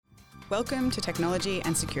Welcome to Technology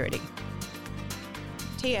and Security.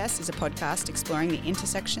 TS is a podcast exploring the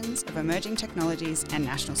intersections of emerging technologies and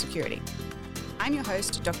national security. I'm your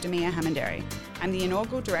host, Dr. Mia Hamanderi. I'm the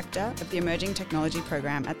inaugural director of the Emerging Technology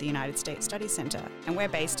Program at the United States Studies Centre, and we're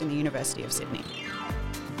based in the University of Sydney.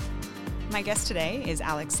 My guest today is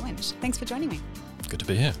Alex Lynch. Thanks for joining me. Good to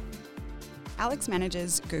be here. Alex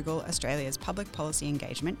manages Google Australia's public policy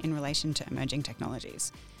engagement in relation to emerging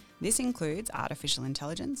technologies. This includes artificial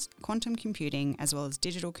intelligence, quantum computing, as well as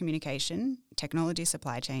digital communication, technology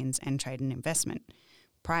supply chains, and trade and investment.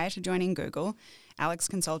 Prior to joining Google, Alex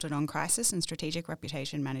consulted on crisis and strategic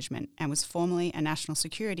reputation management and was formerly a national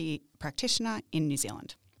security practitioner in New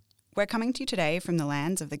Zealand. We're coming to you today from the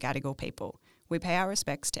lands of the Gadigal people. We pay our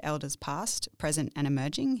respects to elders past, present and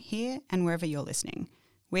emerging, here and wherever you're listening.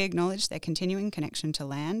 We acknowledge their continuing connection to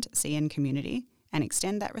land, sea and community, and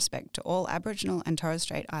extend that respect to all Aboriginal and Torres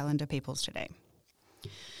Strait Islander peoples today.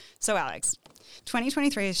 So Alex,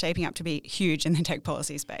 2023 is shaping up to be huge in the tech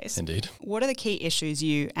policy space. Indeed. What are the key issues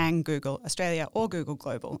you and Google Australia or Google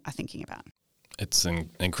Global are thinking about? It's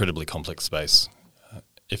an incredibly complex space.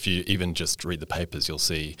 If you even just read the papers, you'll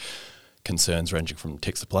see concerns ranging from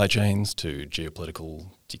tech supply chains to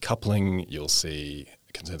geopolitical decoupling. You'll see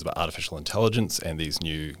concerns about artificial intelligence and these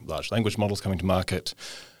new large language models coming to market.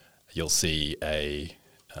 You'll see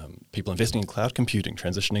people investing in cloud computing,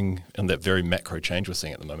 transitioning in that very macro change we're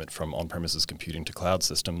seeing at the moment from on-premises computing to cloud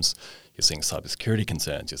systems. You're seeing cybersecurity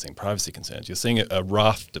concerns. You're seeing privacy concerns. You're seeing a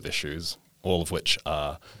raft of issues, all of which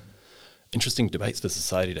are interesting debates for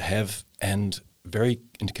society to have and very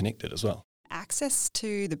interconnected as well. Access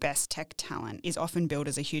to the best tech talent is often billed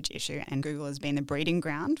as a huge issue, and Google has been the breeding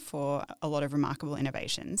ground for a lot of remarkable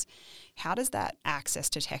innovations. How does that access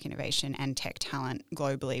to tech innovation and tech talent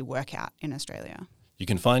globally work out in Australia? You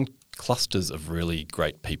can find clusters of really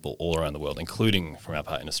great people all around the world, including from our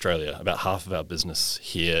part in Australia. About half of our business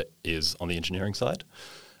here is on the engineering side.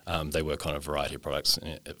 They work on a variety of products.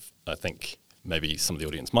 I think maybe some of the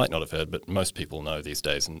audience might not have heard, but most people know these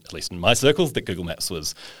days, and at least in my circles, that Google Maps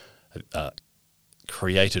was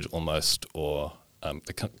created almost, or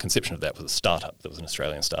the conception of that was a startup. That was an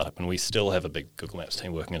Australian startup, and we still have a big Google Maps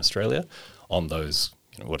team working in Australia on those,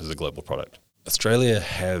 what is a global product. Australia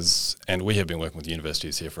has, and we have been working with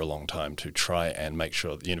universities here for a long time to try and make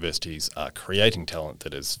sure that the universities are creating talent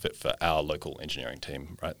that is fit for our local engineering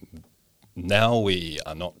team. Right now, we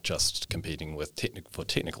are not just competing with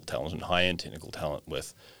technical talent and high-end technical talent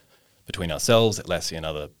between ourselves, Atlassian, and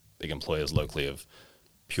other big employers locally of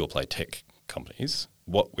pure play tech companies.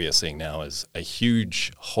 What we are seeing now is a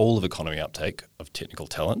huge whole of economy uptake of technical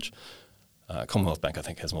talent. Commonwealth Bank, I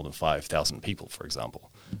think, has more than 5,000 people, for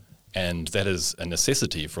example. And that is a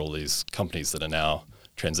necessity for all these companies that are now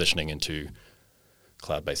transitioning into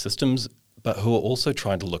cloud-based systems, but who are also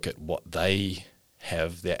trying to look at what they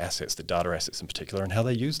have, their assets, their data assets in particular, and how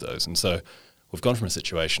they use those. And so we've gone from a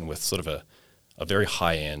situation with sort of a very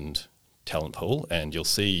high-end talent pool, and you'll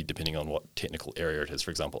see, depending on what technical area it is,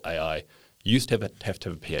 for example, AI, you used to have to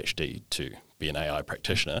have a PhD to be an AI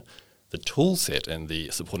practitioner. The tool set and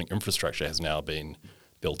the supporting infrastructure has now been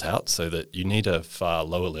built out so that you need a far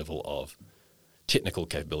lower level of technical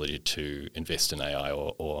capability to invest in AI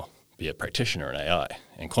or be a practitioner in AI.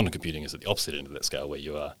 And quantum computing is at the opposite end of that scale, where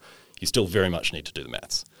you still very much need to do the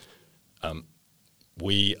maths.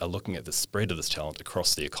 We are looking at the spread of this talent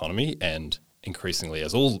across the economy, and increasingly,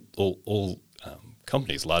 as all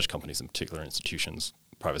companies, large companies in particular, institutions,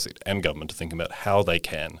 private sector and government, to think about how they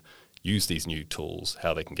can use these new tools,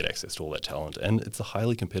 how they can get access to all that talent, and it's a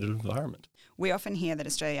highly competitive environment. We often hear that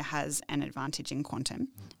Australia has an advantage in quantum.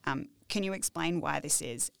 Can you explain why this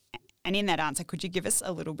is? And in that answer, could you give us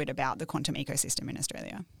a little bit about the quantum ecosystem in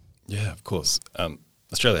Australia? Yeah, of course.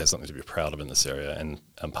 Australia has something to be proud of in this area, and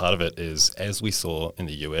part of it is, as we saw in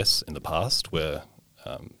the US in the past, where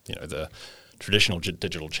the traditional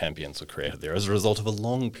digital champions were created there as a result of a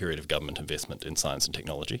long period of government investment in science and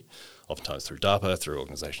technology, oftentimes through DARPA, through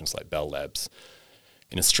organisations like Bell Labs.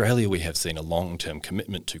 In Australia, we have seen a long-term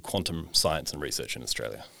commitment to quantum science and research in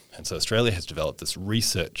Australia. And so Australia has developed this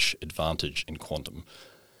research advantage in quantum.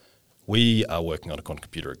 We are working on a quantum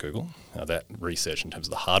computer at Google. Now, that research in terms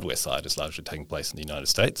of the hardware side is largely taking place in the United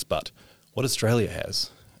States, but what Australia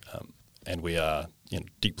has, and we are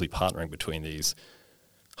deeply partnering between these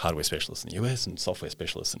hardware specialists in the US and software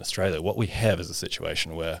specialists in Australia, what we have is a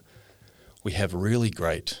situation where we have really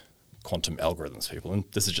great quantum algorithms people, and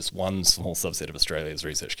this is just one small subset of Australia's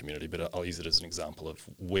research community, but I'll use it as an example of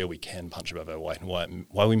where we can punch above our weight and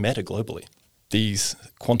why we matter globally. These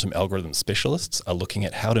quantum algorithm specialists are looking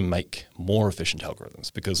at how to make more efficient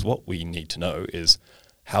algorithms, because what we need to know is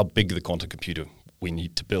how big the quantum computer we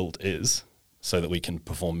need to build is so that we can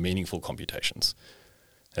perform meaningful computations.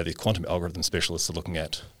 Now, the quantum algorithm specialists are looking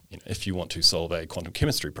at, if you want to solve a quantum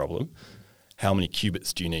chemistry problem, how many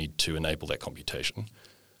qubits do you need to enable that computation?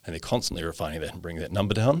 And they're constantly refining that and bringing that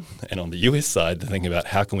number down. And on the US side, they're thinking about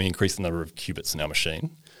how can we increase the number of qubits in our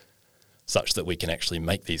machine such that we can actually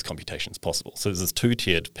make these computations possible. So there's this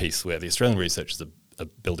two-tiered piece where the Australian researchers are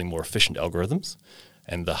building more efficient algorithms,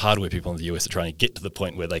 and the hardware people in the US are trying to get to the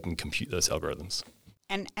point where they can compute those algorithms.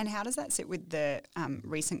 And how does that sit with the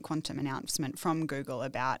recent quantum announcement from Google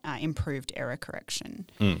about improved error correction?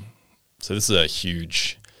 So this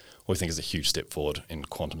is what we think is a huge step forward in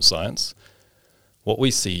quantum science. What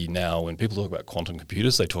we see now when people talk about quantum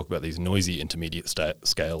computers, they talk about these noisy intermediate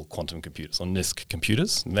scale quantum computers, or NISQ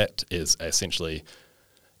computers. And that is essentially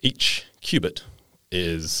each qubit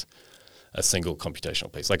is a single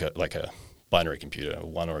computational piece, like a binary computer, a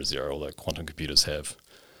 1 or a 0, although quantum computers have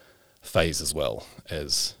phase as well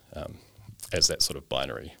as that sort of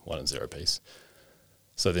binary 1 and 0 piece.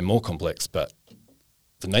 So they're more complex, but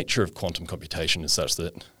the nature of quantum computation is such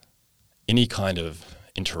that any kind of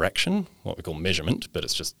interaction, what we call measurement, but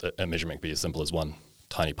it's just a measurement can be as simple as one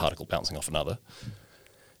tiny particle bouncing off another.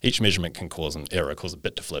 Each measurement can cause an error, cause a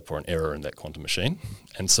bit to flip or an error in that quantum machine.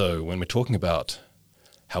 And so when we're talking about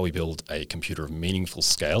how we build a computer of meaningful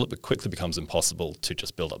scale, it quickly becomes impossible to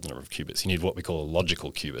just build up the number of qubits. You need what we call a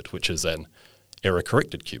logical qubit, which is an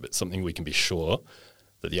error-corrected qubit, something we can be sure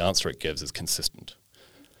that the answer it gives is consistent.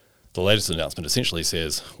 The latest announcement essentially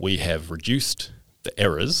says we have reduced the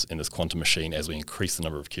errors in this quantum machine as we increase the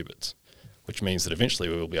number of qubits, which means that eventually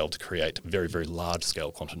we will be able to create very, very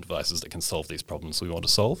large-scale quantum devices that can solve these problems we want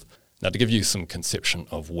to solve. Now, to give you some conception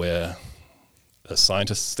of where the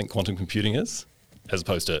scientists think quantum computing is, as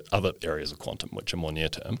opposed to other areas of quantum, which are more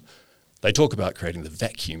near-term, they talk about creating the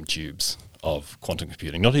vacuum tubes of quantum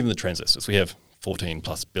computing, not even the transistors. We have 14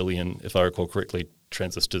 plus billion, if I recall correctly,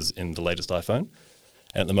 transistors in the latest iPhone.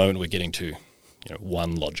 And at the moment, we're getting to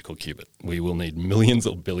one logical qubit. We will need millions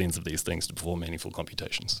or billions of these things to perform meaningful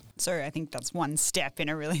computations. So I think that's one step in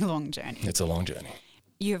a really long journey. It's a long journey.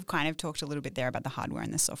 You have kind of talked a little bit there about the hardware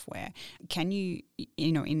and the software. Can you,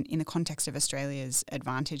 in the context of Australia's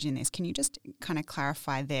advantage in this, can you just kind of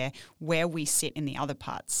clarify there where we sit in the other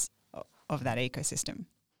parts of that ecosystem?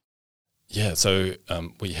 Yeah, so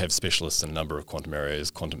we have specialists in a number of quantum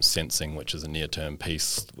areas. Quantum sensing, which is a near-term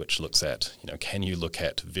piece, which looks at, can you look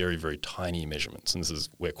at very, very tiny measurements? And this is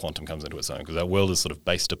where quantum comes into its own, because our world is sort of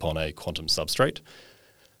based upon a quantum substrate,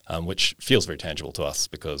 which feels very tangible to us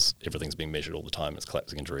because everything's being measured all the time. It's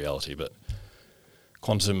collapsing into reality. But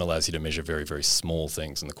quantum allows you to measure very, very small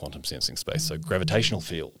things in the quantum sensing space. So gravitational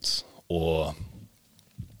fields or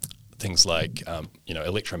things like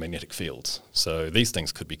electromagnetic fields. So these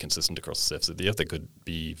things could be consistent across the surface of the Earth. They could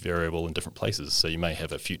be variable in different places. So you may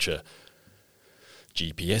have a future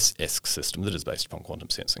GPS-esque system that is based upon quantum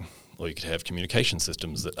sensing. Or you could have communication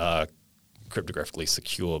systems that are cryptographically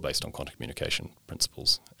secure based on quantum communication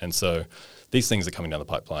principles. And so these things are coming down the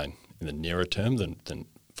pipeline in the nearer term than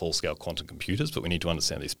full-scale quantum computers, but we need to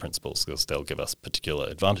understand these principles because they'll give us particular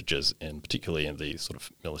advantages, particularly in the sort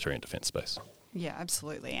of military and defence space. Yeah,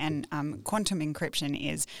 absolutely. And quantum encryption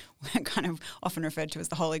is kind of often referred to as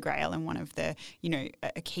the Holy Grail and one of the,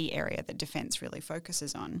 a key area that defence really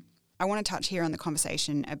focuses on. I want to touch here on the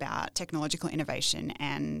conversation about technological innovation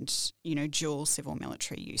and, dual civil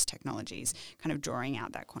military use technologies, kind of drawing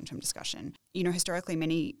out that quantum discussion. Historically,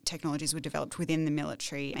 many technologies were developed within the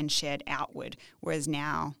military and shared outward, whereas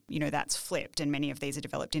now, that's flipped and many of these are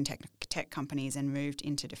developed in tech companies and moved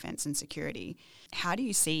into defence and security. How do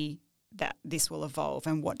you see that this will evolve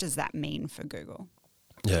and what does that mean for Google?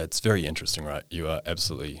 Yeah, it's very interesting, right? You are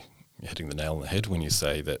absolutely hitting the nail on the head when you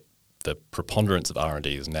say that the preponderance of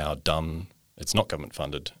R&D is now done. It's not government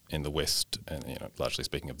funded in the West, and largely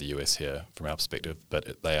speaking of the US here from our perspective,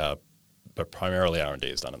 but primarily R&D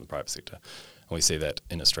is done in the private sector, and we see that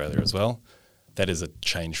in Australia as well. That is a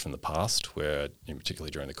change from the past, where particularly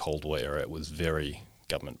during the Cold War era, it was very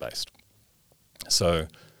government based. So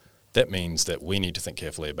that means that we need to think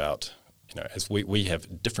carefully about, as we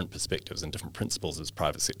have different perspectives and different principles as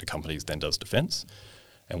private sector companies than does defence.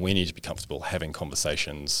 And we need to be comfortable having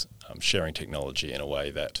conversations, sharing technology in a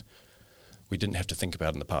way that we didn't have to think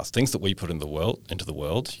about in the past. Things that we put into the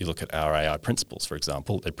world, you look at our AI principles, for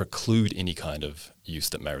example, they preclude any kind of use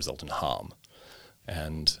that may result in harm.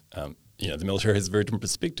 And, the military has a very different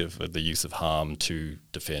perspective of the use of harm to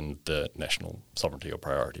defend the national sovereignty or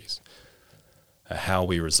priorities. How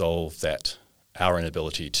we resolve that, our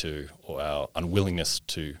inability to, or our unwillingness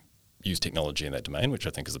to use technology in that domain, which I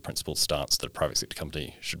think is a principled stance that a private sector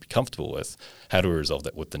company should be comfortable with. How do we resolve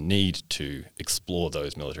that with the need to explore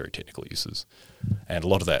those military technical uses? And a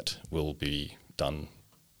lot of that will be done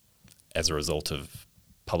as a result of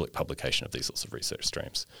public publication of these sorts of research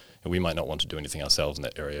streams. And we might not want to do anything ourselves in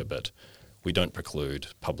that area, but we don't preclude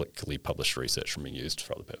publicly published research from being used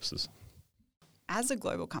for other purposes. As a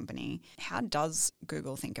global company, how does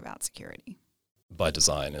Google think about security? By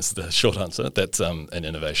design is the short answer. That's an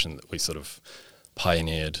innovation that we sort of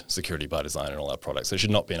pioneered, security by design in all our products. So it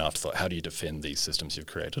should not be an afterthought. How do you defend these systems you've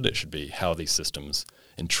created? It should be, how are these systems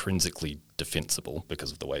intrinsically defensible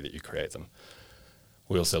because of the way that you create them?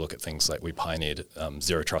 We also look at things like we pioneered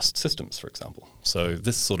zero trust systems, for example. So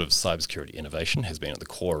this sort of cybersecurity innovation has been at the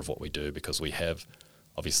core of what we do because we have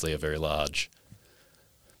obviously a very large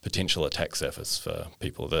potential attack surface for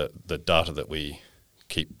people. The data that we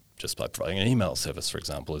keep just by providing an email service, for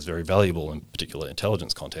example, is very valuable in particular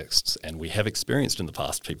intelligence contexts, and we have experienced in the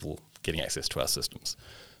past people getting access to our systems.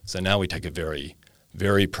 So now we take a very,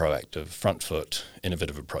 very proactive, front foot,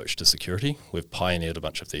 innovative approach to security. We've pioneered a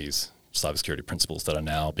bunch of these cybersecurity principles that are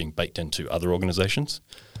now being baked into other organizations,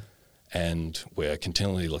 and we're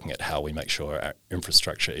continually looking at how we make sure our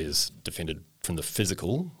infrastructure is defended from the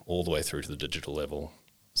physical all the way through to the digital level,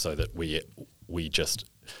 so that we just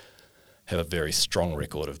have a very strong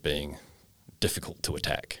record of being difficult to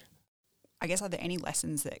attack. I guess, are there any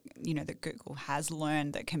lessons that, that Google has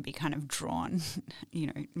learned that can be kind of drawn,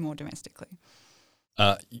 more domestically?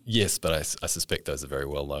 Yes, but I suspect those are very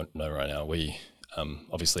well known right now. We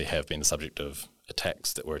obviously have been the subject of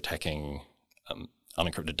attacks that were attacking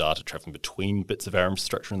unencrypted data traveling between bits of our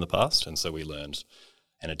infrastructure in the past, and so we learned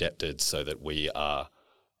and adapted so that we are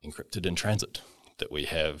encrypted in transit, that we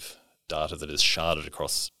have data that is sharded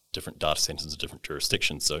across different data centers in different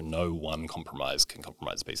jurisdictions, so no one compromise can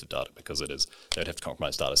compromise a piece of data because they'd have to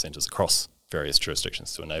compromise data centers across various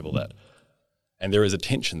jurisdictions to enable that. And there is a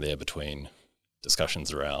tension there between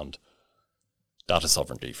discussions around data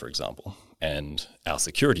sovereignty, for example, and our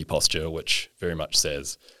security posture, which very much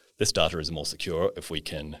says this data is more secure if we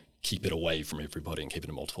can keep it away from everybody and keep it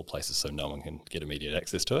in multiple places so no one can get immediate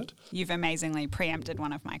access to it. You've amazingly preempted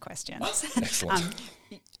one of my questions. Excellent.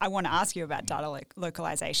 I want to ask you about data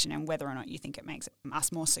localization and whether or not you think it makes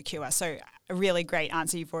us more secure. So a really great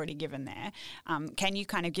answer you've already given there. Can you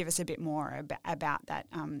kind of give us a bit more about that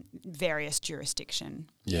various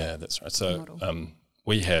jurisdiction? Yeah, that's right. So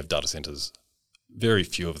we have data centers, very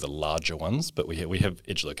few of the larger ones, but we have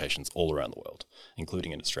edge locations all around the world,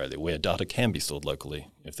 including in Australia, where data can be stored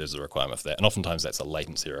locally if there's a requirement for that. And oftentimes that's a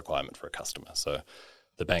latency requirement for a customer. So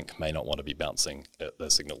the bank may not want to be bouncing the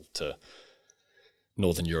signal to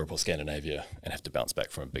Northern Europe or Scandinavia and have to bounce back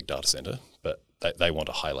from a big data center, but they want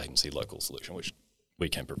a high latency local solution, which we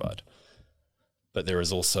can provide. But there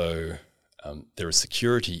is also there is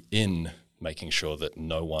security in making sure that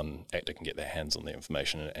no one actor can get their hands on the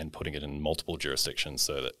information and putting it in multiple jurisdictions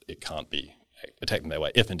so that it can't be attacked in that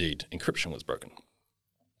way, if indeed encryption was broken.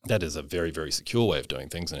 That is a very, very secure way of doing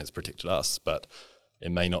things and it's protected us, but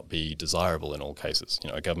it may not be desirable in all cases.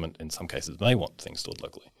 A government in some cases may want things stored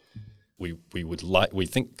locally. We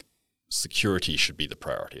think security should be the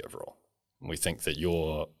priority overall. We think that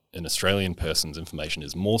an Australian person's information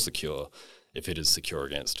is more secure if it is secure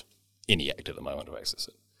against any actor that might want to access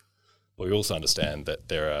it. But we also understand that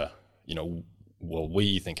there are,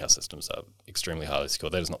 we think our systems are extremely highly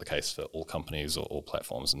secure. That is not the case for all companies or all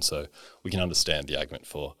platforms. And so we can understand the argument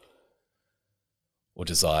for or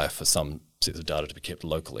desire for some sets of data to be kept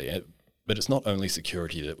locally. But it's not only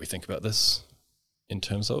security that we think about this in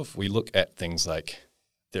terms of. We look at things like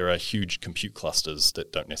there are huge compute clusters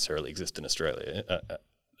that don't necessarily exist in Australia.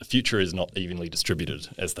 The future is not evenly distributed,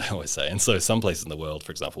 as they always say. And so some places in the world,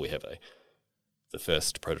 for example, we have the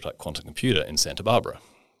first prototype quantum computer in Santa Barbara.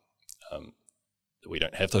 We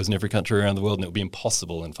don't have those in every country around the world, and it would be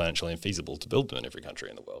impossible and financially infeasible to build them in every country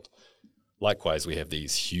in the world. Likewise, we have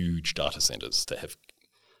these huge data centers that have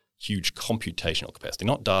huge computational capacity,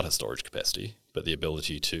 not data storage capacity, but the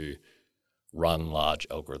ability to run large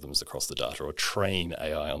algorithms across the data or train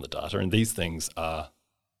AI on the data. And these things are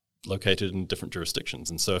located in different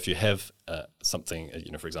jurisdictions. And so if you have something,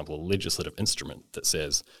 for example, a legislative instrument that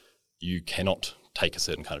says you cannot take a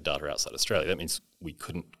certain kind of data outside Australia, that means we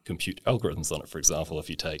couldn't compute algorithms on it. For example, if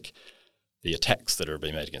you take the attacks that are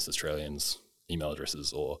being made against Australians' email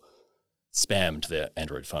addresses or spam to their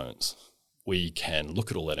Android phones, we can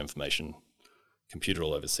look at all that information, compute it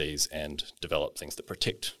all overseas, and develop things that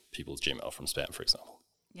protect people's Gmail from spam, for example.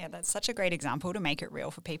 Yeah, that's such a great example to make it real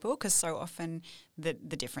for people, because so often the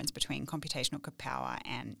difference between computational power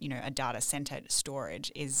and, you know, a data center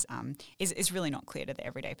storage is really not clear to the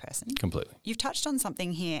everyday person. Completely. You've touched on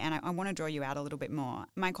something here, and I want to draw you out a little bit more.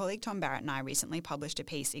 My colleague Tom Barrett and I recently published a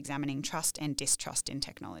piece examining trust and distrust in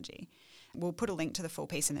technology. We'll put a link to the full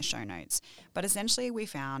piece in the show notes. But essentially we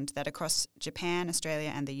found that across Japan, Australia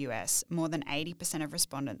and the US, more than 80% of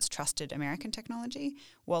respondents trusted American technology,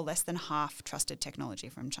 while less than half trusted technology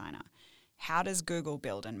from China. How does Google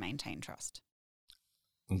build and maintain trust?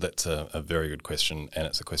 That's a very good question, and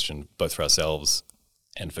it's a question both for ourselves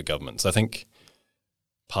and for governments. I think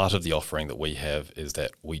part of the offering that we have is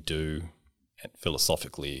that we do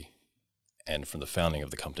philosophically and from the founding of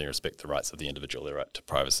the company respect the rights of the individual, their right to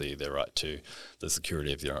privacy, their right to the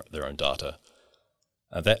security of their own data.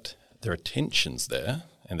 That there are tensions there,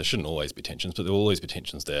 and there shouldn't always be tensions, but there will always be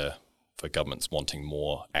tensions there for governments wanting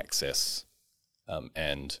more access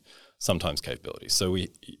and sometimes capability. So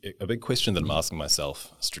a big question that I'm asking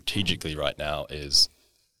myself strategically right now is,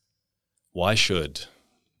 why should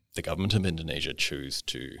the government of Indonesia choose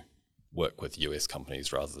to work with US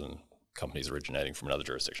companies rather than companies originating from another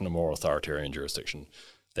jurisdiction, a more authoritarian jurisdiction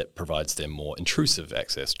that provides them more intrusive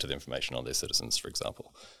access to the information on their citizens, for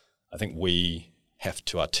example? I think we have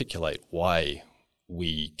to articulate why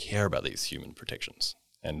we care about these human protections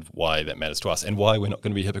and why that matters to us, and why we're not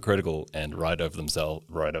going to be hypocritical and ride over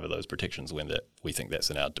those protections when we think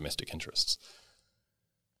that's in our domestic interests.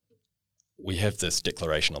 We have this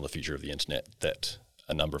declaration on the future of the internet that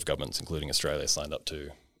a number of governments, including Australia, signed up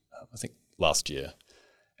to, I think, last year.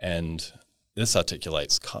 And this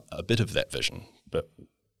articulates a bit of that vision, but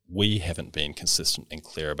we haven't been consistent and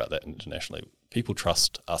clear about that internationally. People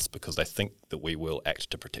trust us because they think that we will act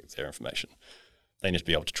to protect their information. They need to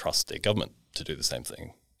be able to trust their government to do the same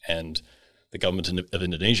thing. And the government of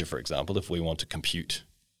Indonesia, for example, if we want to compute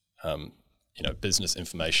business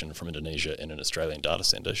information from Indonesia in an Australian data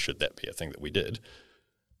centre, should that be a thing that we did,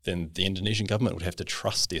 then the Indonesian government would have to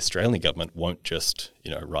trust the Australian government won't just,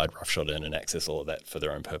 ride roughshod in and access all of that for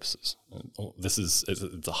their own purposes.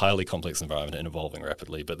 It's a highly complex environment and evolving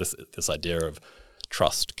rapidly, but this idea of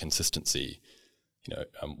trust, consistency,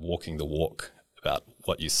 walking the walk about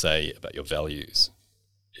what you say about your values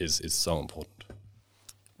is so important.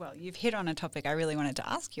 Well, you've hit on a topic I really wanted to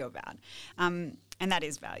ask you about, and that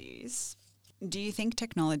is values. Do you think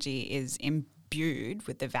technology is imbued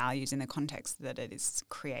with the values in the context that it is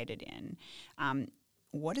created in?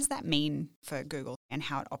 What does that mean for Google and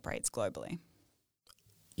how it operates globally?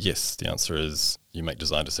 Yes, the answer is you make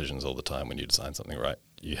design decisions all the time when you design something, right?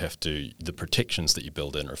 The protections that you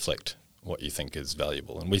build in reflect what you think is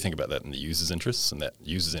valuable. And we think about that in the user's interests, and that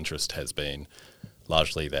user's interest has been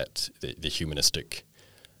largely that the humanistic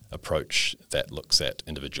approach that looks at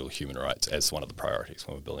individual human rights as one of the priorities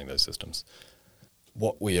when we're building those systems.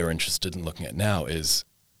 What we are interested in looking at now is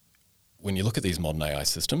when you look at these modern AI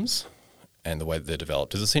systems and the way that they're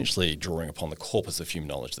developed is essentially drawing upon the corpus of human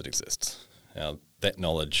knowledge that exists. Now, that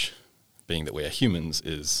knowledge, being that we are humans,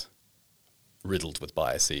 is riddled with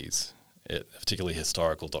biases, particularly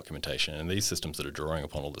historical documentation. And these systems that are drawing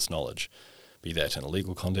upon all this knowledge, be that in a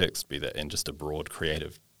legal context, be that in just a broad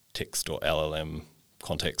creative text or LLM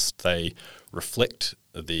context, they reflect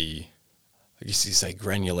the, I guess you say,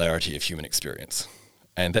 granularity of human experience.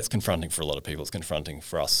 And that's confronting for a lot of people. It's confronting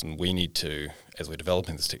for us. And we need to, as we're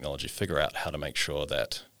developing this technology, figure out how to make sure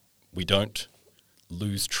that we don't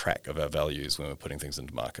lose track of our values when we're putting things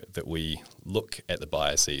into market, that we look at the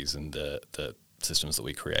biases and the systems that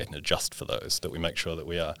we create and adjust for those, that we make sure that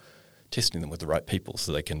we are testing them with the right people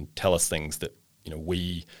so they can tell us things that,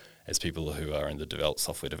 we as people who are in the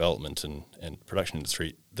software development and production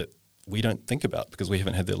industry, that we don't think about because we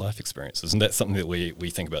haven't had their life experiences. And that's something that we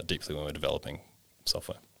think about deeply when we're developing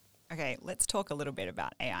software. Okay, let's talk a little bit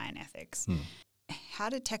about AI and ethics. How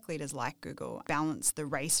do tech leaders like Google balance the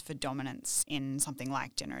race for dominance in something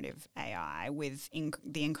like generative AI with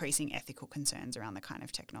the increasing ethical concerns around the kind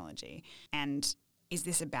of technology? And is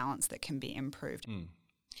this a balance that can be improved?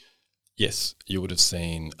 Yes, you would have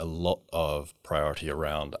seen a lot of priority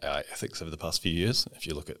around AI ethics over the past few years. If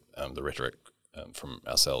you look at the rhetoric from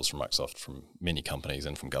ourselves, from Microsoft, from many companies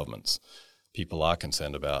and from governments, people are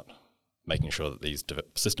concerned about making sure that these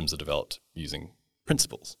systems are developed using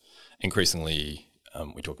principles. Increasingly,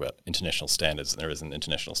 we talk about international standards, and there is an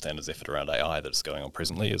international standards effort around AI that's going on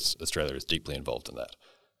presently, as Australia is deeply involved in that.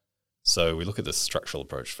 So we look at this structural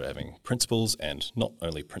approach for having principles, and not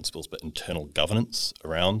only principles, but internal governance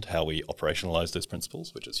around how we operationalize those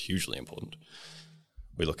principles, which is hugely important.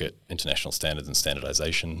 We look at international standards and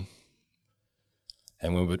standardization.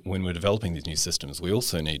 And when we're developing these new systems, we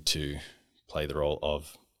also need to play the role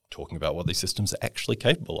of talking about what these systems are actually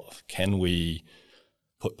capable of. Can we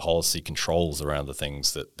put policy controls around the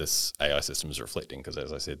things that this AI system is reflecting? Because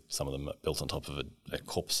as I said, some of them are built on top of a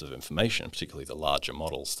corpus of information, particularly the larger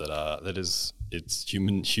models it's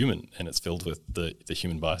human, and it's filled with the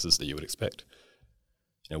human biases that you would expect.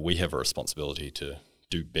 We have a responsibility to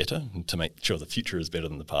do better and to make sure the future is better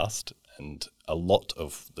than the past. And a lot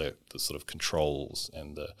of the sort of controls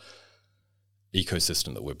and the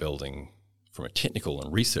ecosystem that we're building from a technical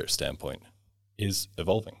and research standpoint is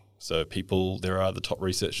evolving. So there are the top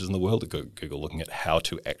researchers in the world at Google looking at how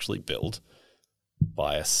to actually build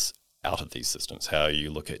bias out of these systems, how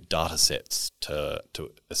you look at data sets to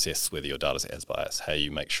assess whether your data set has bias, how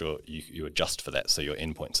you make sure you adjust for that so your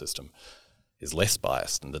endpoint system is less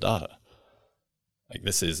biased than the data. Like,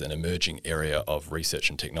 this is an emerging area of research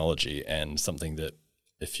and technology, and something that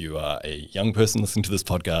if you are a young person listening to this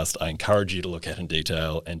podcast, I encourage you to look at in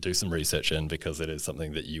detail and do some research in, because it is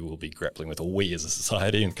something that you will be grappling with, or we as a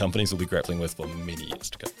society and companies will be grappling with for many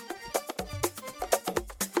years to come.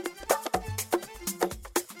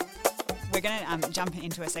 We're going to jump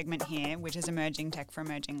into a segment here, which is emerging tech for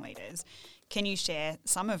emerging leaders. Can you share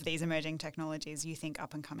some of these emerging technologies you think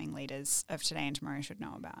up-and-coming leaders of today and tomorrow should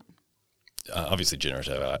know about? Obviously,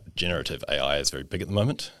 generative AI is very big at the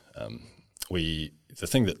moment. The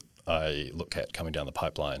thing that I look at coming down the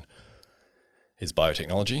pipeline is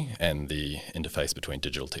biotechnology and the interface between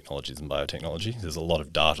digital technologies and biotechnology. There's a lot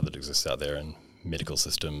of data that exists out there in medical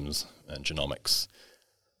systems and genomics.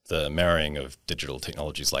 The marrying of digital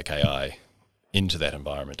technologies like AI into that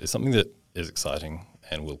environment is something that is exciting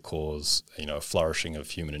and will cause a flourishing of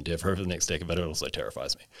human endeavour over the next decade, but it also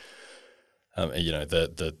terrifies me.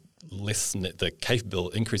 The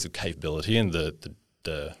increase of capability and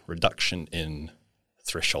the reduction in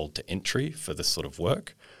threshold to entry for this sort of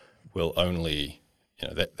work will only,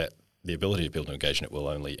 the ability to build and engage in it will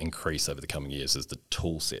only increase over the coming years as the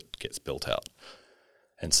tool set gets built out.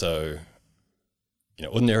 And so,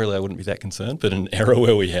 ordinarily I wouldn't be that concerned, but in an era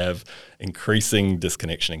where we have increasing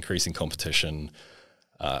disconnection, increasing competition,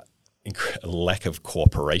 lack of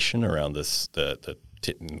cooperation around the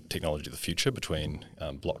technology of the future between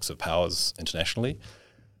blocks of powers internationally,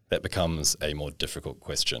 that becomes a more difficult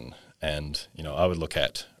question. And, I would look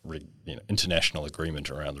at international agreement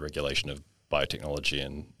around the regulation of biotechnology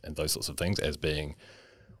and those sorts of things as being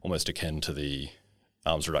almost akin to the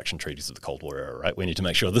arms reduction treaties of the Cold War era, right? We need to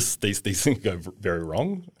make sure these things go very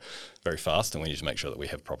wrong, very fast, and we need to make sure that we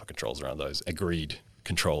have proper controls around those agreed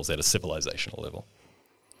controls at a civilizational level.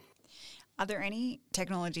 Are there any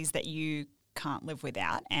technologies that you can't live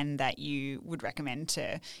without and that you would recommend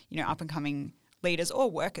to, up-and-coming leaders or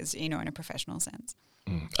workers, in a professional sense?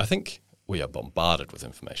 I think we are bombarded with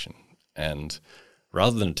information, and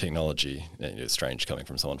rather than technology, it's strange coming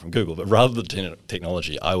from someone from Google, but rather than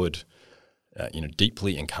technology, I would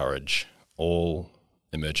deeply encourage all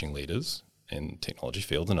emerging leaders in technology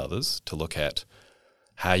fields and others to look at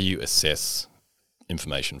how you assess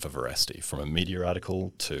information for veracity, from a media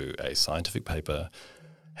article to a scientific paper.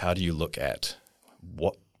 How do you look at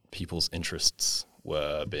what people's interests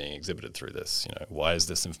were being exhibited through this? Why is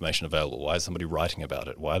this information available? Why is somebody writing about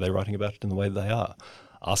it? Why are they writing about it in the way that they are?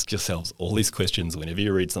 Ask yourselves all these questions whenever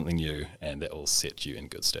you read something new, and that will set you in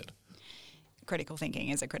good stead. Critical thinking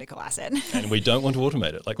is a critical asset. And we don't want to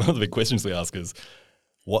automate it. Like, one of the big questions we ask is,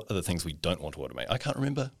 what are the things we don't want to automate? I can't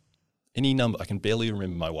remember any number. I can barely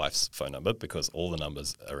remember my wife's phone number because all the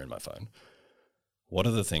numbers are in my phone. What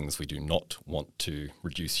are the things we do not want to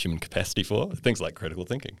reduce human capacity for? Things like critical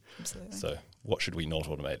thinking. Absolutely. So what should we not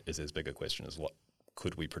automate is as big a question as what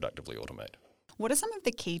could we productively automate? What are some of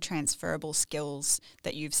the key transferable skills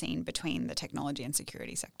that you've seen between the technology and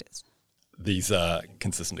security sectors? These are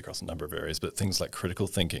consistent across a number of areas, but things like critical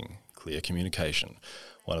thinking, clear communication.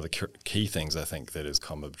 One of the key things I think that is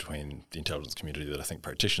common between the intelligence community that I think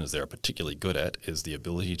practitioners there are particularly good at is the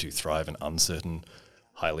ability to thrive in uncertain,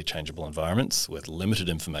 highly changeable environments with limited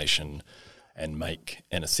information and make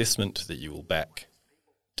an assessment that you will back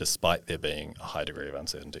despite there being a high degree of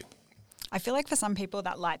uncertainty. I feel like for some people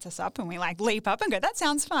that lights us up and we leap up and go, that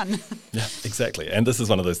sounds fun. Yeah, exactly. And this is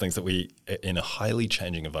one of those things that we, in a highly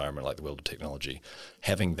changing environment like the world of technology,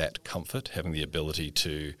 having that comfort, having the ability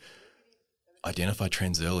to identify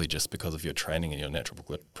trends early just because of your training and your natural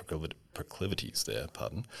proclivities there,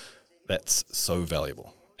 that's so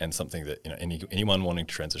valuable. And something that anyone wanting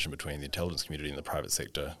to transition between the intelligence community and the private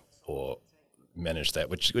sector or manage that,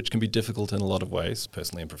 which can be difficult in a lot of ways,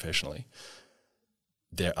 personally and professionally,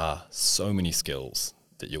 there are so many skills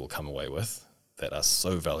that you will come away with that are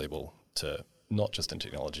so valuable to not just in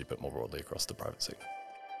technology but more broadly across the private sector.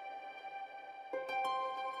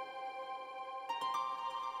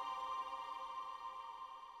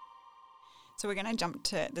 So we're going to jump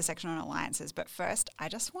to the section on alliances, but first I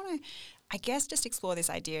just want to, just explore this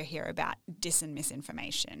idea here about dis and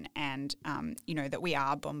misinformation, and that we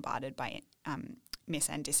are bombarded by mis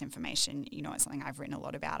and disinformation. It's something I've written a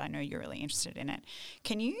lot about. I know you're really interested in it.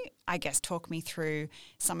 Can you, talk me through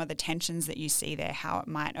some of the tensions that you see there, how it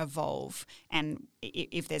might evolve, and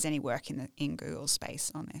if there's any work in Google's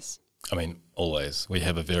space on this? I mean, always. We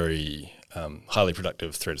have a very highly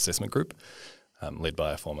productive threat assessment group led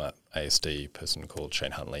by a former ASD person called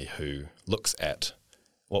Shane Huntley, who looks at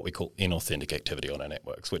what we call inauthentic activity on our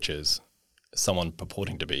networks, which is someone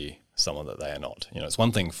purporting to be someone that they are not. It's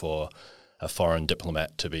one thing for a foreign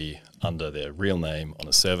diplomat to be under their real name on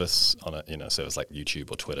a service, service like YouTube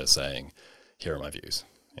or Twitter, saying, "Here are my views."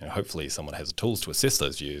 Hopefully someone has the tools to assess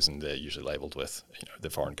those views, and they're usually labelled with the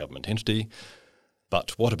foreign government entity.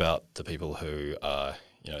 But what about the people who are,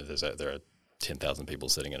 there are 10,000 people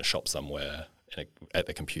sitting in a shop somewhere at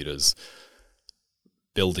their computers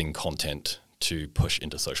building content to push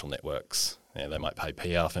into social networks? They might pay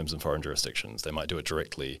PR firms in foreign jurisdictions. They might do it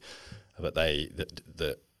directly, but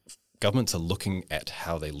the governments are looking at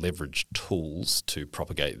how they leverage tools to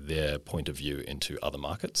propagate their point of view into other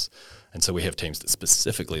markets. And so we have teams that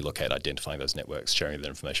specifically look at identifying those networks, sharing the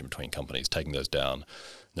information between companies, taking those down,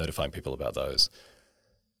 notifying people about those.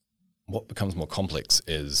 What becomes more complex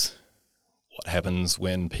is what happens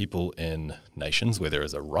when people in nations where there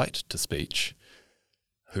is a right to speech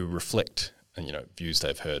who reflect views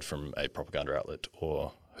they've heard from a propaganda outlet,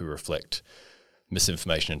 or who reflect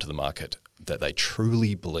misinformation into the market that they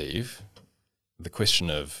truly believe. The question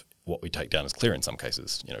of what we take down is clear in some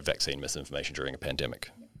cases. Vaccine misinformation during a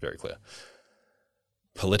pandemic, very clear.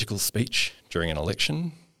 Political speech during an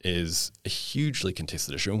election is a hugely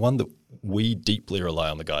contested issue, and one that we deeply rely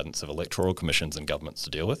on the guidance of electoral commissions and governments to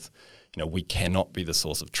deal with. We cannot be the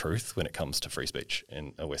source of truth when it comes to free speech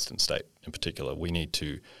in a Western state in particular. We need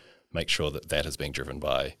to make sure that is being driven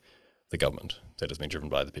by the government, that is being driven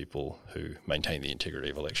by the people who maintain the integrity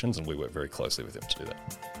of elections, and we work very closely with them to do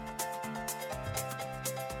that.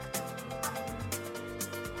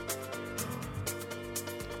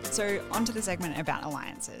 So onto the segment about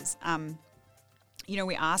alliances.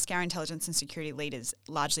 We ask our intelligence and security leaders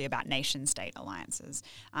largely about nation-state alliances.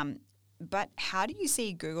 But how do you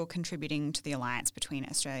see Google contributing to the alliance between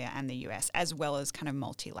Australia and the US, as well as kind of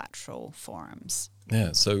multilateral forums?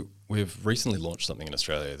 Yeah, so we've recently launched something in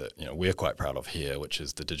Australia that we're quite proud of here, which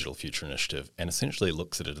is the Digital Future Initiative, and essentially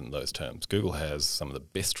looks at it in those terms. Google has some of the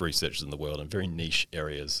best researchers in the world in very niche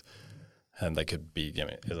areas, and they could be,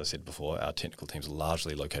 as I said before, our technical teams are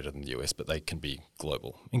largely located in the US, but they can be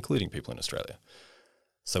global, including people in Australia.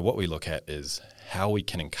 So what we look at is how we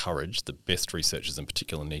can encourage the best researchers in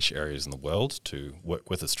particular niche areas in the world to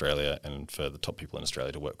work with Australia, and for the top people in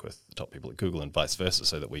Australia to work with the top people at Google, and vice versa,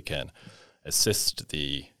 so that we can assist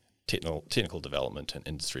the technical development and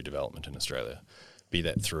industry development in Australia, be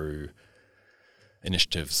that through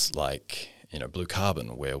initiatives like Blue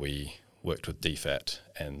Carbon, where we worked with DFAT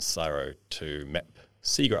and CSIRO to map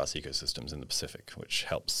seagrass ecosystems in the Pacific, which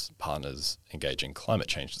helps partners engage in climate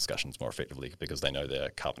change discussions more effectively because they know their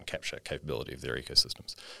carbon capture capability of their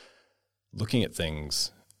ecosystems. Looking at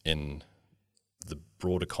things in the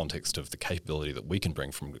broader context of the capability that we can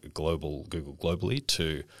bring from Google globally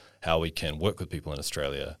to how we can work with people in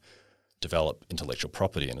Australia, develop intellectual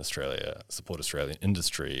property in Australia, support Australian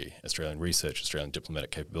industry, Australian research, Australian diplomatic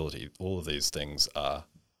capability. All of these things are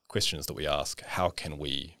questions that we ask: how can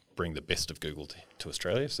we bring the best of Google to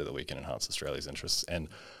Australia so that we can enhance Australia's interests? And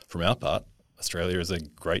from our part, Australia is a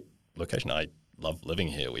great location. I love living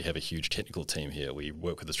here. We have a huge technical team here. We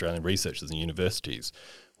work with Australian researchers and universities.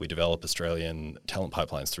 We develop Australian talent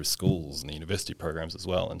pipelines through schools and the university programs as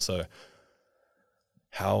well. And so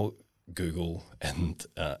how Google and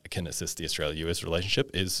can assist the Australia-US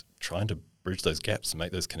relationship is trying to bridge those gaps and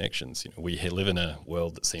make those connections. We live in a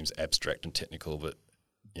world that seems abstract and technical, but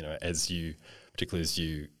particularly as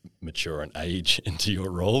you mature and age into your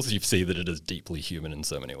roles, you see that it is deeply human in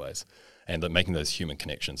so many ways, and that making those human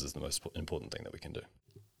connections is the most important thing that we can do.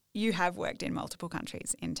 You have worked in multiple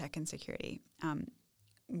countries in tech and security.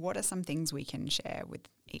 What are some things we can share with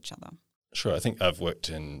each other? Sure. I think I've worked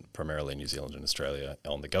in primarily New Zealand and Australia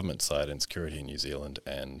on the government side in security in New Zealand,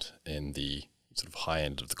 and in the sort of high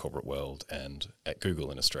end of the corporate world, and at Google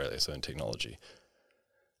in Australia, so in technology.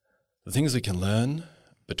 The things we can learn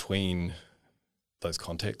between those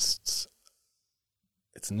contexts,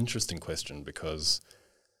 it's an interesting question because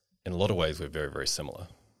in a lot of ways we're very, very similar.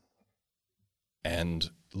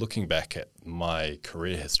 And looking back at my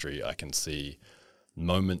career history, I can see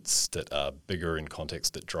moments that are bigger in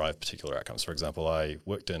context that drive particular outcomes. For example, I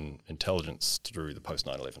worked in intelligence through the post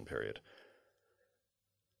 9/11 period.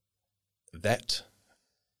 that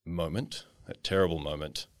moment, that terrible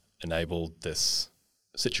moment, enabled this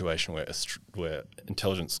situation where the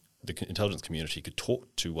intelligence community could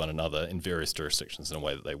talk to one another in various jurisdictions in a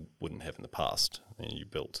way that they wouldn't have in the past. And you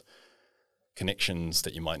built connections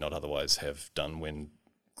that you might not otherwise have done when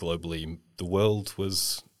globally the world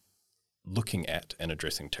was looking at and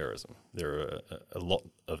addressing terrorism. There are a lot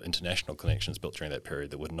of international connections built during that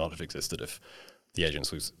period that would not have existed if the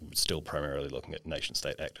agency was still primarily looking at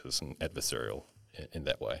nation-state actors and adversarial in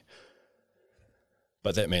that way.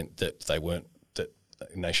 But that meant that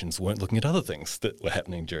nations weren't looking at other things that were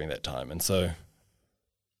happening during that time. And so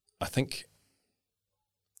I think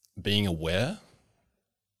being aware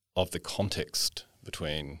of the context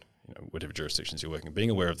between whatever jurisdictions you're working in, being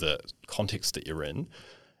aware of the context that you're in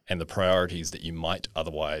and the priorities that you might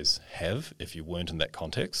otherwise have if you weren't in that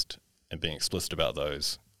context, and being explicit about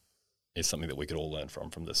those is something that we could all learn from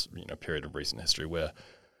this period of recent history where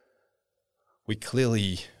we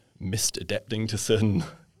clearly missed adapting to certain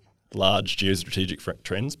large geostrategic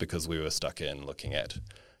trends because we were stuck in looking at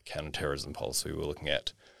counterterrorism policy. We were looking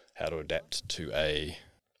at how to adapt to a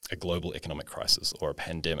global economic crisis or a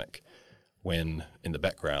pandemic, when in the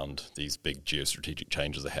background these big geostrategic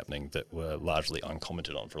changes are happening that were largely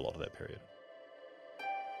uncommented on for a lot of that period.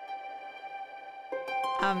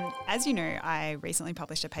 As you know, I recently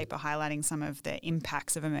published a paper highlighting some of the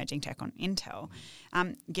impacts of emerging tech on Intel.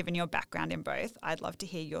 Given your background in both, I'd love to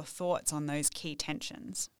hear your thoughts on those key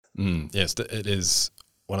tensions. Yes, it is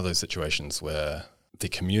one of those situations where the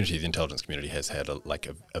intelligence community has had a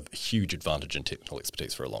huge advantage in technical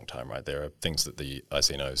expertise for a long time, right? There are things that the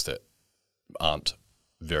IC knows that aren't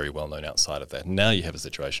very well known outside of that. Now you have a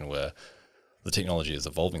situation where the technology is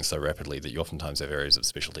evolving so rapidly that you oftentimes have areas of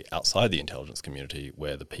specialty outside the intelligence community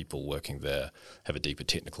where the people working there have a deeper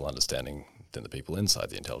technical understanding than the people inside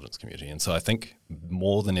the intelligence community. And so I think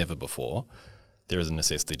more than ever before, there is a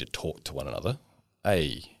necessity to talk to one another,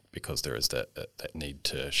 because there is that need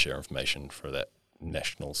to share information for that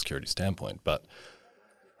national security standpoint, but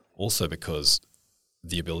also because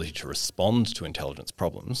the ability to respond to intelligence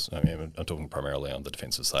problems, I'm talking primarily on the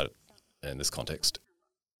defensive side in this context,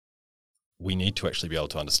 we need to actually be able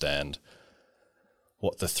to understand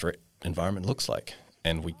what the threat environment looks like.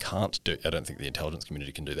 And we can't I don't think the intelligence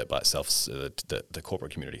community can do that by itself. The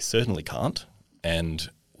corporate community certainly can't. And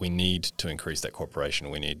we need to increase that cooperation.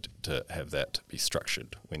 We need to have that be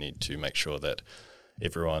structured. We need to make sure that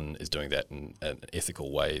everyone is doing that in an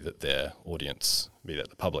ethical way that their audience, be that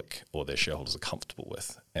the public or their shareholders, are comfortable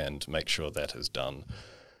with, and make sure that is done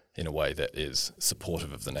in a way that is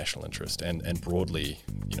supportive of the national interest and broadly,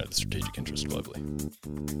 the strategic interest globally.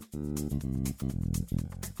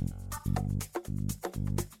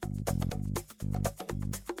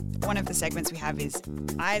 One of the segments we have is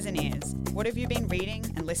Eyes and Ears. What have you been reading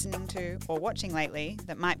and listening to or watching lately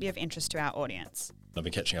that might be of interest to our audience? I've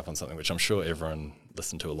been catching up on something which I'm sure everyone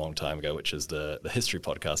listened to a long time ago, which is the history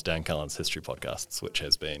podcast, Dan Cullen's history podcasts, which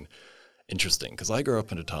has been interesting because I grew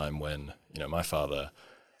up in a time when, my father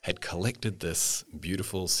had collected this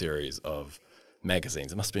beautiful series of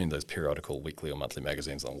magazines. It must have been those periodical weekly or monthly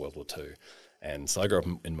magazines on World War II. And so I grew up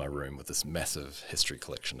in my room with this massive history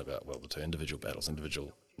collection about World War II, individual battles,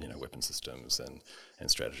 individual weapon systems and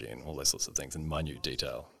strategy and all those sorts of things in minute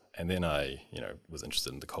detail. And then I, was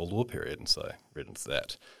interested in the Cold War period, and so I read into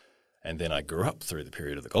that. And then I grew up through the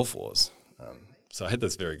period of the Gulf Wars. So I had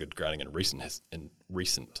this very good grounding in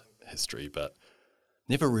recent history, but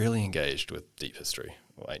never really engaged with deep history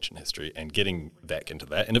or ancient history. And getting back into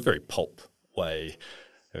that in a very pulp way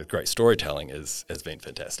with great storytelling has been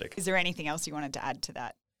fantastic. Is there anything else you wanted to add to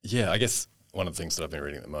that? Yeah, I guess one of the things that I've been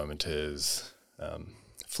reading at the moment is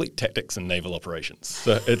Fleet Tactics and Naval Operations.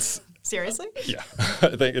 So it's seriously? Yeah,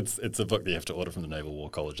 I think it's a book that you have to order from the Naval War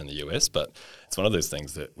College in the US, but it's one of those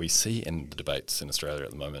things that we see in the debates in Australia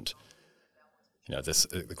at the moment.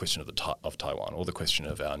 The question of Taiwan, or the question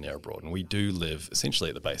of our near abroad, and we do live essentially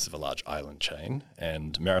at the base of a large island chain,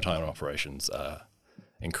 and maritime operations are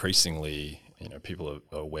increasingly, people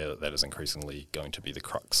are aware that is increasingly going to be the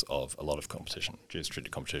crux of a lot of competition,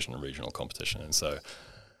 geostrategic competition and regional competition, and so.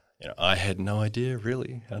 I had no idea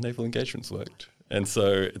really how naval engagements worked. And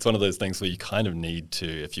so it's one of those things where you kind of need to,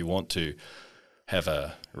 if you want to have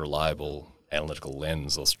a reliable analytical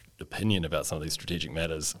lens or opinion about some of these strategic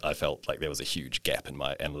matters, I felt like there was a huge gap in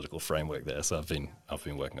my analytical framework there. So I've been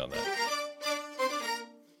working on that.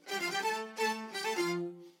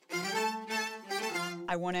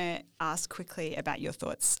 I want to ask quickly about your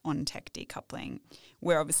thoughts on tech decoupling.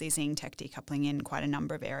 We're obviously seeing tech decoupling in quite a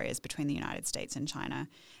number of areas between the United States and China.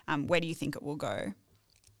 Where do you think it will go?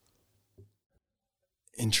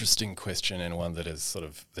 Interesting question, and one that is sort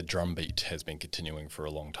of the drumbeat has been continuing for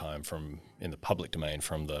a long time in the public domain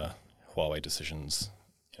from the Huawei decisions.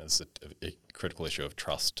 It's a critical issue of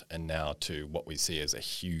trust, and now to what we see as a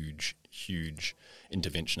huge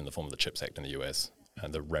intervention in the form of the CHIPS Act in the US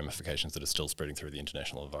and the ramifications that are still spreading through the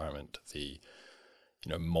international environment, the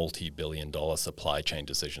multi-billion-dollar supply chain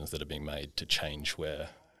decisions that are being made to change where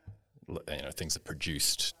things are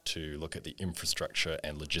produced, to look at the infrastructure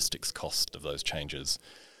and logistics cost of those changes.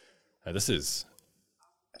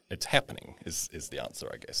 It's happening is the answer,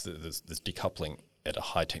 I guess. This decoupling at a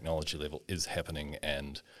high technology level is happening,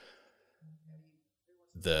 and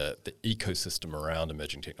the ecosystem around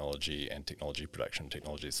emerging technology and technology production,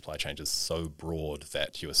 technology supply chain is so broad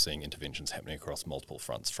that you are seeing interventions happening across multiple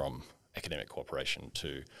fronts, from academic cooperation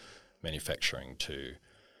to manufacturing to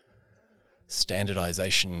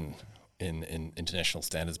standardization in international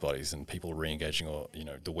standards bodies, and people re-engaging, or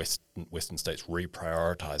the Western states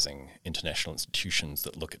reprioritizing international institutions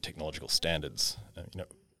that look at technological standards.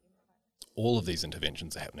 All of these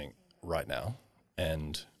interventions are happening right now,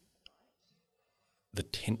 and the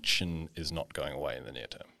tension is not going away in the near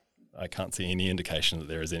term. I can't see any indication that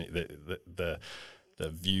there is any. The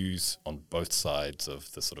views on both sides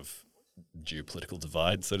of the sort of geopolitical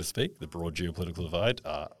divide, so to speak, the broad geopolitical divide,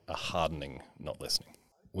 are hardening, not lessening.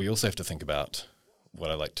 We also have to think about what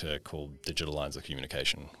I like to call digital lines of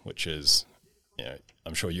communication, which is,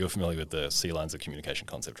 I'm sure you're familiar with the C lines of communication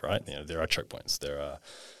concept, right? There are choke points. There are,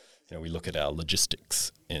 we look at our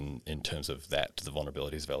logistics in terms of that, the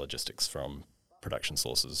vulnerabilities of our logistics from production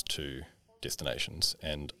sources to destinations.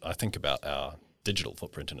 And I think about our digital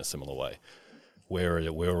footprint in a similar way. Where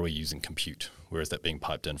are we using compute? Where is that being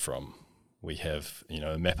piped in from? We have,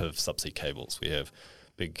 a map of subsea cables. We have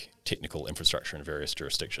big technical infrastructure in various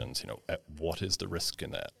jurisdictions. What is the risk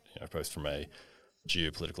in that? Both from a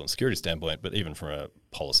geopolitical and security standpoint, but even from a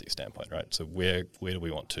policy standpoint, right? So where do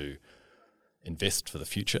we want to invest for the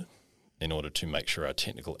future in order to make sure our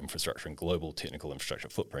technical infrastructure and global technical infrastructure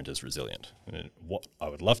footprint is resilient? And what I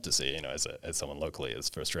would love to see, as someone locally, is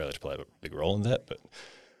for Australia to play a big role in that, but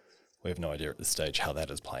we have no idea at this stage how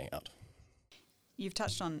that is playing out. You've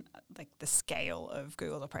touched on the scale of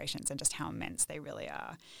Google operations and just how immense they really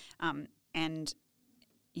are. And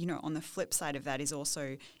on the flip side of that is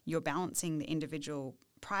also you're balancing the individual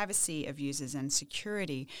privacy of users and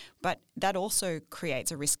security, but that also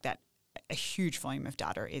creates a risk that a huge volume of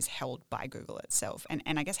data is held by Google itself.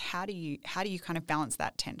 And I guess how do you kind of balance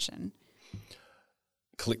that tension?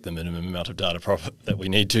 Collect the minimum amount of data that we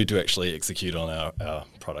need to actually execute on our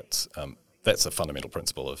products. That's a fundamental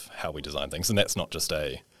principle of how we design things. And that's not just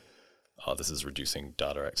this is reducing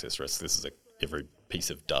data access risk. This is every piece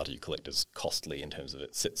of data you collect is costly in terms of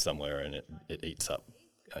it sits somewhere and it eats up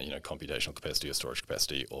computational capacity or storage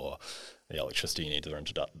capacity or the electricity you need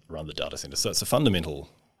to run the data center. So it's a fundamental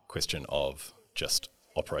question of just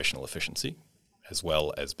operational efficiency, as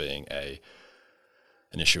well as being an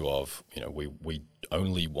issue of, we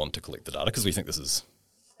only want to collect the data because we think this is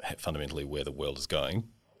fundamentally where the world is going,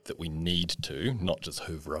 that we need to not just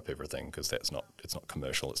hoover up everything, because it's not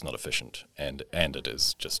commercial, it's not efficient, and it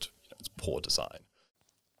is just it's poor design.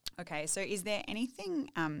 Okay, so is there anything,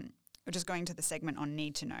 just going to the segment on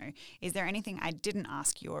need to know, is there anything I didn't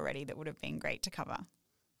ask you already that would have been great to cover?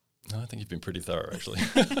 No, I think you've been pretty thorough, actually.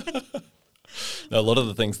 No, a lot of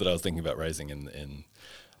the things that I was thinking about raising in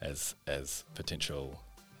as potential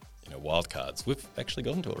wildcards, we've actually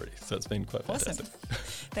gotten to already. So it's been quite fantastic. Awesome.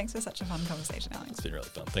 Thanks for such a fun conversation, Alex. It's been really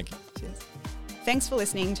fun. Thank you. Cheers. Thanks for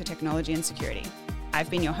listening to Technology and Security. I've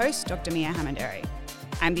been your host, Dr. Mia Hamanderi.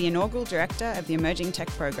 I'm the inaugural director of the Emerging Tech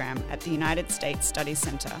Program at the United States Studies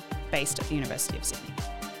Centre, based at the University of Sydney.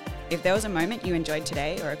 If there was a moment you enjoyed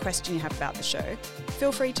today or a question you have about the show,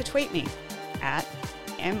 feel free to tweet me at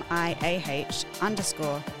MIAH_HE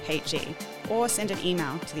or send an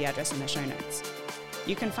email to the address in the show notes.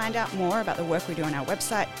 You can find out more about the work we do on our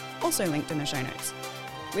website, also linked in the show notes.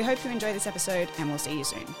 We hope you enjoy this episode, and we'll see you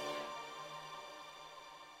soon.